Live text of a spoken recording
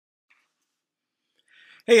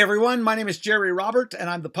Hey everyone, my name is Gerry Robert and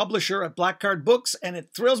I'm the publisher at Black Card Books, and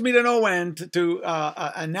it thrills me to no end to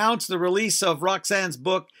announce the release of Roxanne's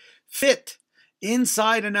book, Fit,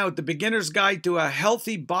 Inside and Out, The Beginner's Guide to a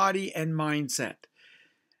Healthy Body and Mindset.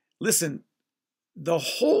 Listen, the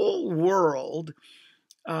whole world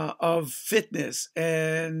of fitness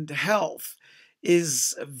and health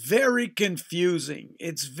is very confusing.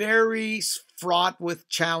 It's very fraught with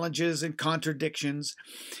challenges and contradictions.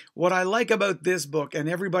 What I like about this book, and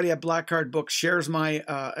everybody at Black Card Books shares my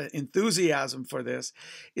enthusiasm for this,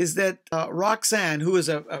 is that Roxanne, who is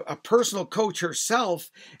a personal coach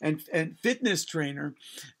herself and fitness trainer,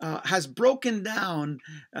 has broken down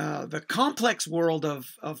the complex world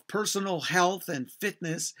of personal health and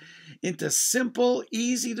fitness into simple,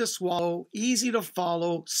 easy to swallow, easy to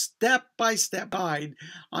follow, step-by-step guide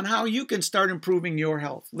on how you can start improving your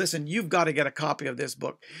health. Listen, you've got to get a copy of this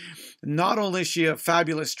book. Not only is she a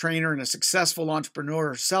fabulous trainer and a successful entrepreneur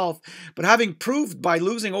herself, but having proved by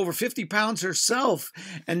losing over 50 pounds herself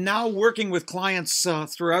and now working with clients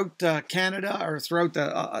throughout Canada, or throughout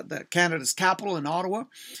the Canada's capital in Ottawa.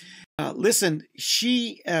 Listen,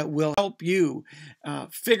 she will help you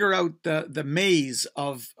figure out the maze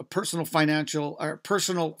of personal financial or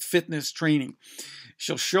personal fitness training.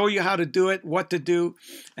 She'll show you how to do it, what to do,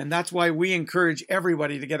 and that's why we encourage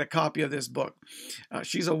everybody to get a copy of this book.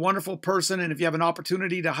 She's a wonderful person, and if you have an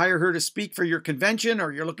opportunity to hire her to speak for your convention,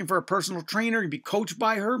 or you're looking for a personal trainer and be coached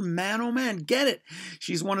by her, man, oh man, get it.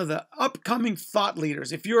 She's one of the upcoming thought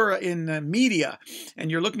leaders. If you're in media and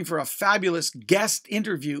you're looking for a fabulous guest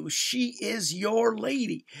interview, she is your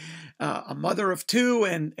lady. A mother of two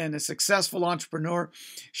and a successful entrepreneur.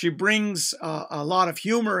 She brings a lot of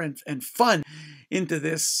humor and fun into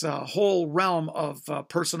this whole realm of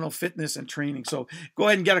personal fitness and training. So go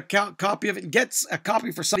ahead and get a copy of it. Get a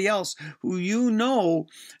copy for somebody else who you know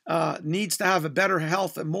needs to have a better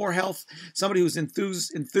health and more health, somebody who's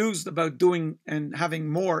enthused about doing and having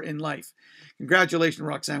more in life. Congratulations,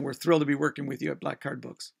 Roxanne. We're thrilled to be working with you at Black Card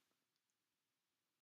Books.